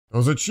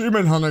Those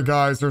Achievement Hunter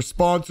guys are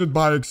sponsored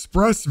by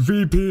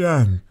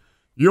ExpressVPN.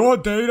 Your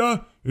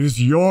data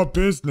is your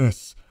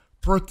business.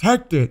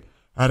 Protect it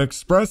at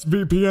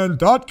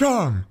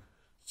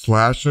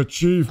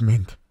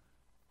expressvpn.com/achievement.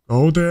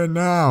 Go there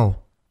now,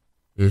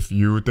 if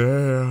you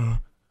dare.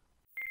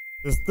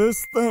 Is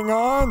this thing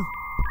on?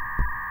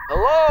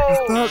 Hello? Is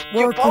that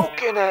You're working?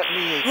 poking at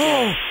me again.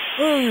 Oh,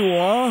 there you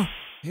are.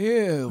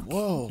 Here,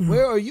 whoa,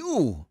 where are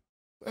you?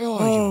 Where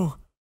are you? Oh,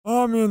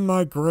 I'm in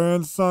my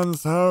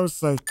grandson's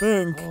house, I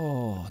think.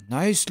 Oh,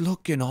 nice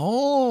looking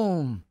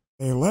home.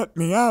 They let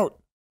me out.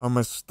 A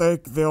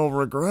mistake they'll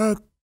regret.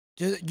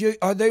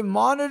 Are they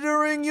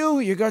monitoring you?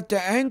 You got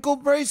the ankle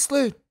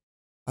bracelet?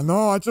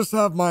 No, I just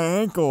have my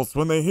ankles.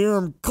 When they hear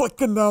them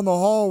clicking down the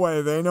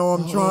hallway, they know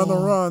I'm trying to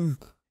run.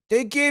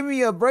 They gave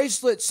me a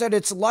bracelet, said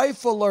it's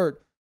life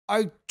alert.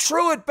 I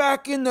threw it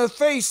back in their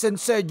face and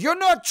said, "You're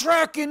not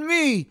tracking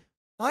me.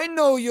 I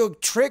know your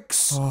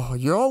tricks." Oh,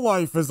 your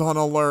life is on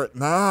alert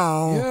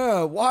now.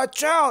 Yeah,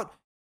 watch out.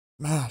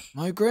 Mash.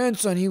 My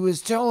grandson, he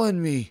was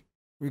telling me,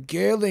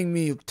 regaling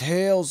me of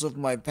tales of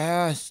my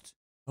past.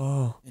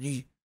 Oh. And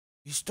he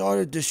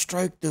started to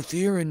strike the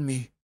fear in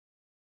me.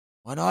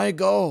 When I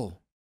go,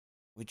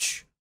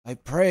 which I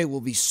pray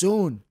will be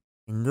soon.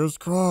 Fingers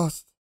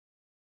crossed.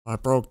 I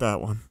broke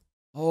that one.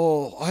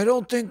 Oh, I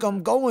don't think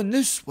I'm going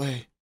this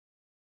way.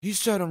 He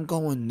said I'm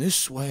going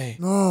this way.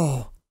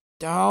 No.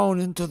 Down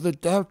into the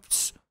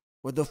depths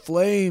where the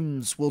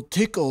flames will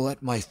tickle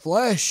at my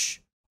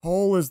flesh.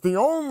 Hole is the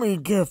only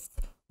gift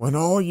when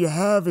all you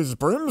have is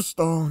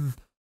brimstone.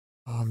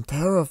 I'm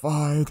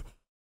terrified.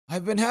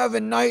 I've been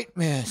having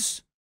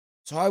nightmares.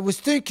 So I was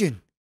thinking,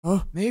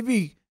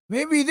 maybe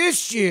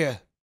this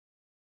year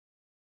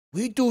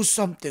we do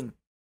something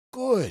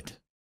good.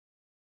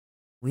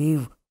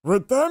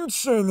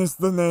 Redemption is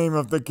the name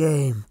of the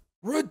game.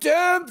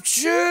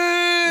 Redemption!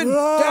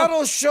 Yeah.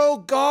 That'll show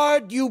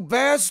God, you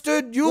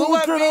bastard! You Don't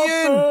let get me out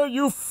in! there,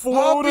 you I'll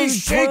floating be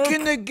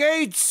shaking prick. the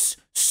gates,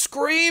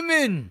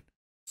 screaming!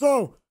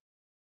 So,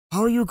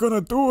 how are you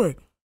gonna do it?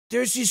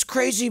 There's these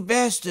crazy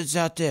bastards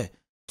out there.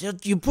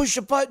 You push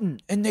a button,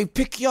 and they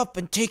pick you up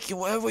and take you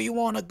wherever you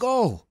want to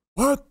go.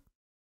 What?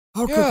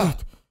 How could Yeah.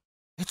 that?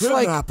 It's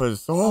like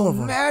Kidnappers, all a of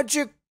them.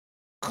 magic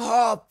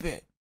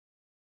carpet.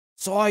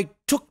 So I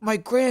took my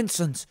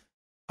grandsons.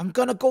 I'm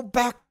gonna go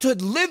back to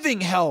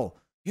living hell.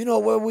 You know,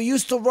 where we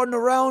used to run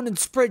around and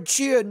spread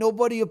cheer.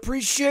 Nobody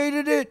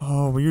appreciated it.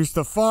 Oh, we used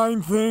to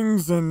find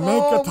things and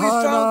make a we time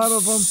found out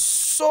of them.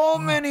 so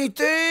many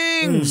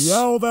They things.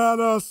 yelled at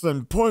us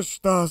and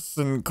pushed us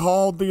and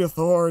called the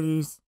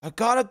authorities. I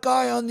got a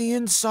guy on the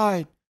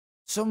inside.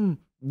 Some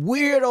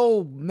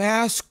weirdo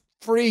masked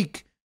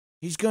freak.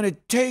 He's gonna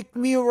take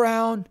me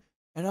around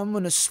and I'm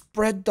gonna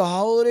spread the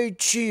holiday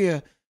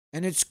cheer.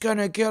 And it's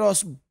gonna get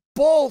us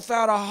both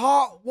out of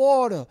hot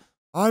water.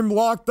 I'm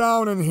locked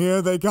down in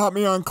here. They got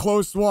me on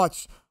close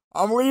watch.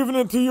 I'm leaving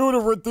it to you to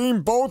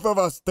redeem both of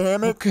us,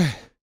 damn it. Okay.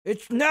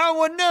 It's now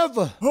or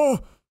never. Oh,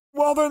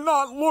 well, they're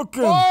not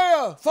looking.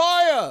 Fire!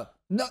 Fire!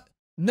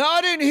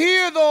 Not in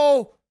here,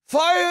 though.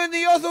 Fire in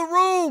the other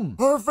room.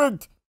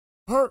 Perfect.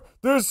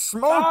 There's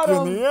smoke Got in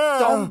 'em, the air.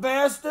 dumb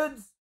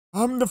bastards.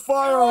 I'm the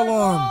fire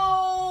alarm.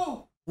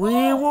 No!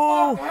 Wee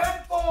woo.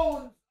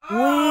 Headphones.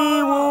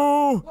 Wee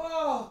woo.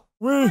 Oh,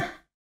 Wee.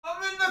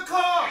 I'm in the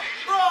car.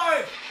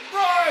 Right.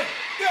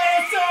 Get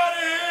us out of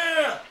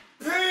here.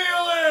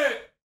 Peel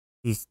it.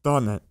 He's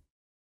done it.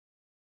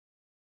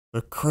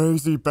 The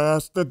crazy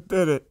bastard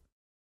did it.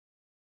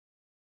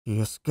 He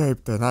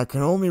escaped, and I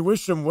can only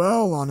wish him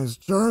well on his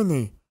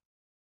journey.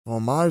 For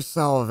my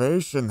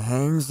salvation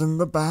hangs in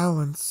the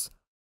balance.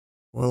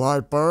 Will I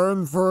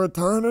burn for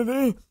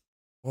eternity?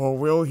 Or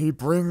will he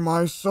bring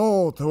my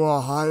soul to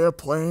a higher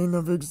plane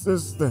of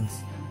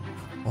existence?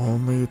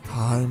 Only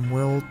time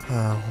will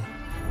tell.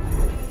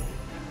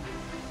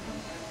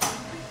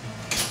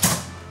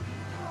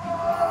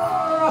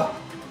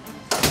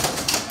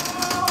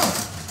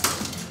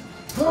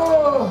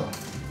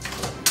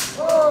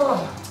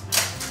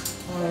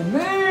 I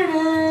made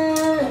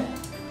it!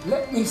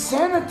 Let me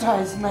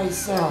sanitize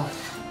myself.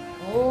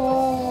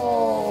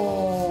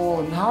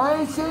 Oh,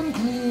 nice and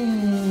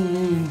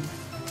clean.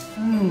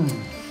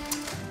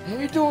 How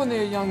you doing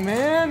there, young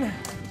man?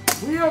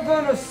 We are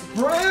gonna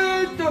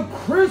spread the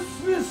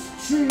Christmas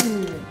cheer.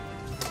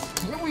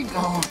 Here we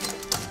go.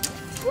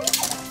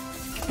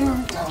 Here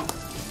we go.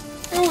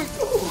 Here we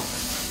go.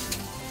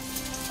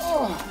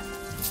 Oh.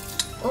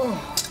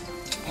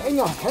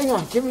 Hang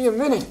on. Give me a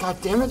minute,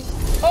 goddammit.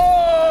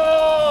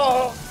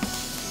 Oh!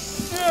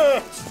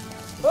 Shit!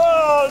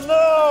 Oh,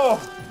 no!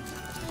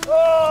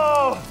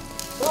 Oh!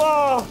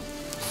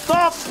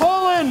 Stop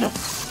pulling!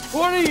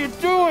 What are you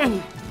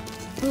doing?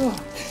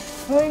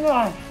 Hang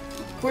on.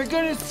 We're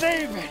gonna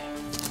save it.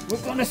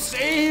 We're gonna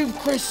save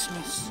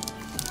Christmas.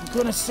 We're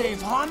gonna save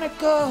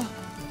Hanukkah.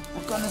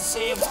 We're gonna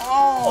save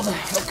all the...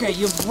 Okay,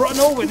 you've run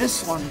over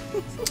this one.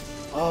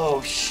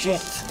 Oh,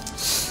 shit.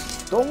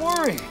 Don't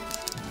worry.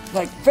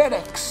 Like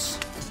FedEx.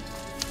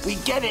 We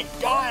get it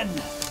done.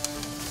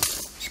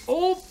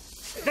 Oh,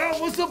 That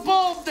was a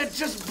bulb that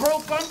just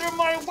broke under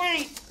my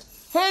weight.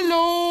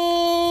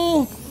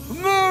 Hello!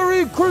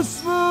 Merry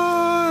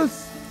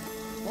Christmas!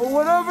 Or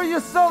whatever you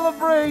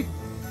celebrate.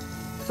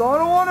 So I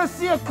don't want to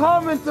see a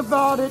comment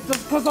about it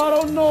just because I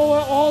don't know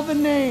all the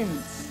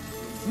names.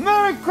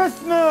 Merry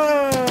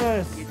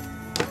Christmas!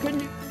 Can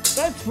you...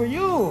 That's for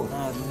you.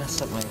 Oh, you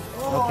messed up my...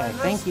 Oh, okay, I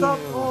thank messed you. up-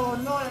 Oh,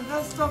 no, I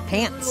messed up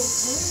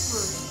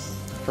Pants.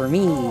 For me.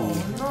 the little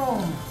papers.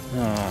 Oh,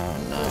 Oh,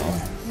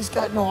 no. He's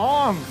got no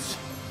arms.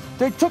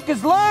 They took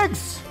his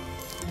legs.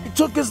 They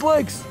took his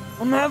legs.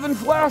 I'm having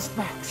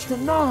flashbacks to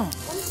now.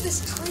 What is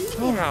this tree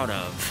made out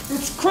of?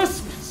 It's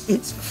Christmas.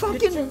 It's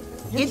fucking... You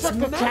it's took a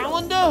metal.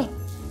 calendar?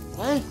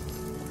 What?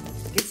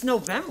 It's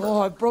November.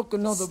 Oh, I broke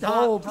another Stop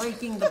bulb.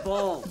 breaking the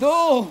bulb.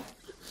 No,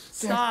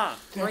 Stop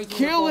they're breaking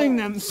killing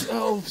the bulb.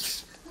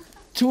 themselves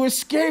to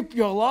escape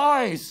your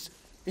lies.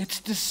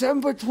 It's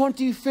December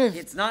 25th,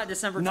 It's not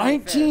December 25th.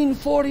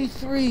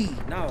 1943.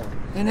 No.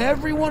 And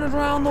everyone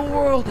around the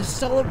world is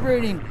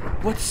celebrating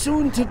what's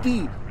soon to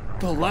be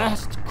the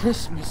last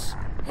Christmas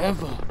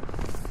ever.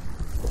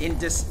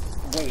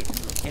 Wait,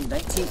 in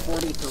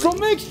 1943? So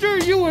make sure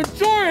you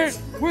enjoy it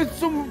with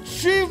some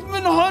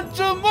Achievement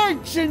Hunter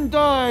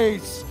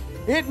merchandise.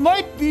 It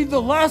might be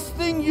the last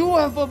thing you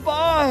ever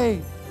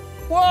buy.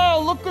 Wow,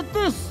 look at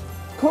this.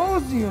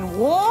 Cozy and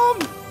warm.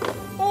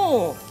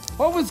 Oh,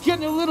 I was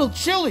getting a little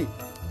chilly.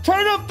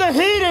 Turn up the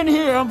heat in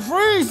here, I'm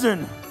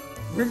freezing.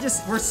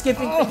 We're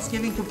skipping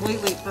Thanksgiving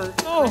completely for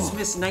Oh.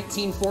 Christmas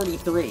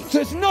 1943.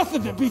 There's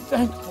nothing to be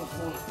thankful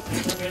for.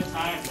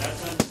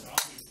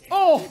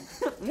 Oh,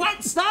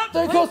 What? Stop!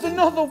 there goes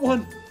another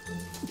one.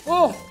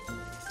 Oh,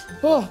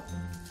 they're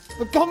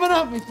coming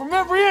at me from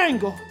every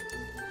angle.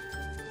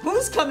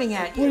 Who's coming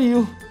at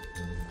you?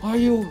 What are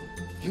you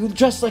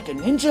dressed like a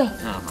ninja?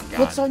 Oh my god.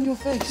 What's on your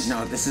face?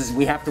 No,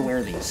 we have to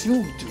wear these.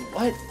 You do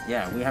what?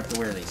 Yeah, we have to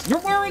wear these. You're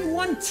wearing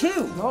one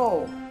too!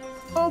 No.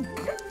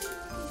 Okay.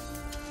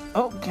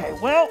 Okay,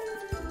 well.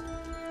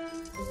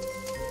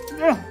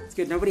 Yeah. It's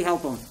good, nobody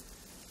help him.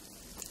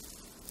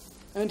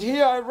 And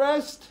here I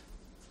rest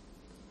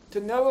to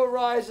never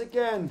rise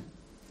again.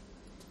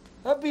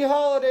 Happy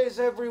holidays,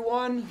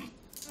 everyone.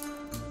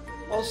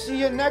 I'll see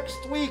you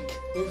next week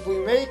if we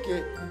make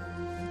it.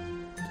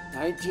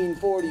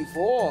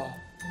 1944.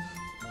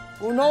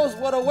 Who knows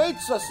what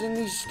awaits us in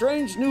these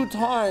strange new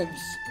times?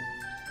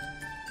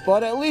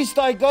 But at least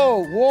I go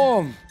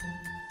warm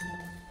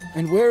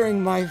and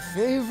wearing my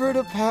favorite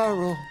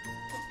apparel.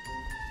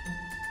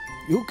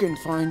 You can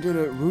find it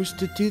at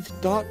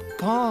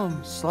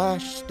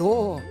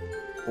roosterteeth.com/store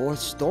or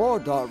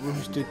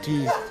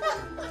store.roosterteeth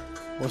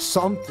or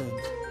something.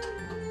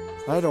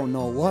 I don't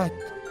know what.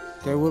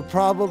 There was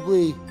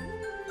probably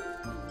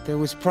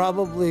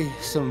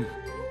some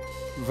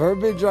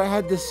verbiage I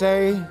had to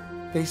say.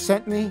 They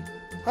sent me.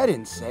 I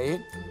didn't say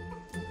it.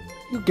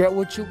 You get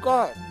what you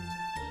got.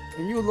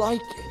 And you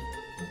like it.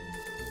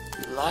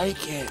 You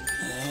like it.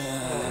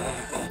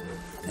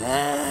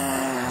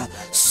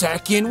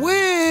 Second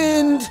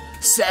wind!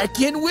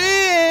 Second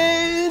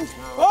wind!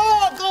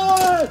 Oh,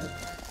 God!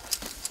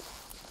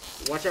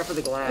 Watch out for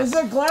the glass. Is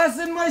there glass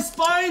in my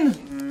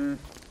spine?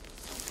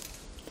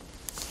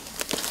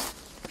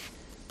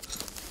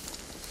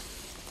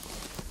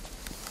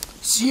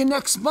 See you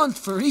next month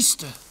for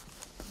Easter.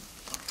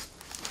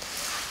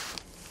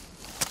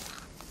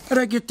 How'd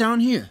I get down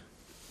here?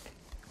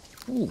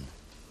 Ooh.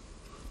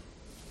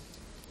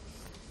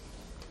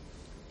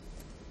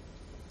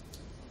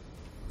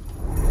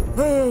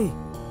 Hey,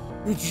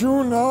 did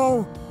you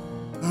know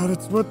that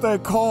it's what they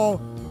call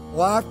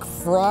Black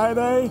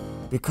Friday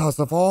because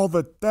of all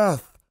the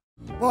death?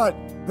 But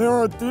there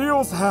are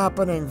deals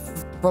happening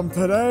from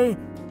today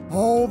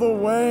all the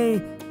way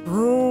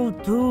through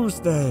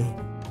Tuesday.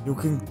 You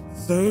can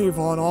save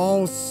on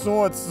all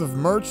sorts of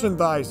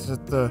merchandise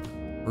at the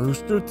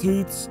Rooster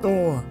Teeth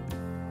store.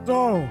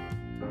 So,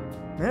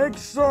 make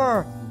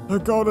sure to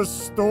go to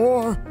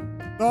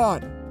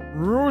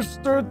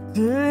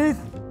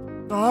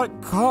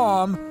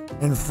store.roosterteeth.com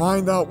and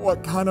find out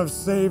what kind of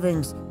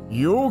savings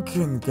you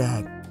can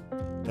get.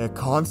 They're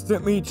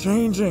constantly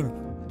changing,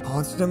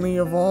 constantly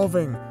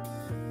evolving,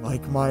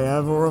 like my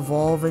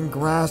ever-evolving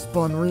grasp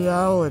on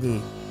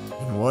reality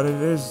and what it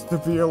is to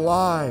be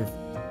alive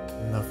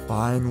in the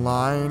fine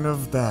line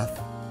of death.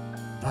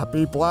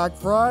 Happy Black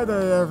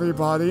Friday,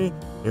 everybody!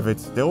 If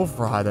it's still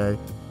Friday.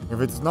 If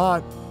it's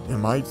not, it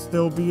might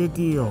still be a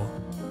deal.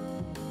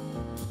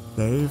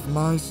 Save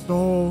my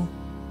soul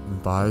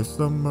and buy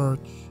some merch.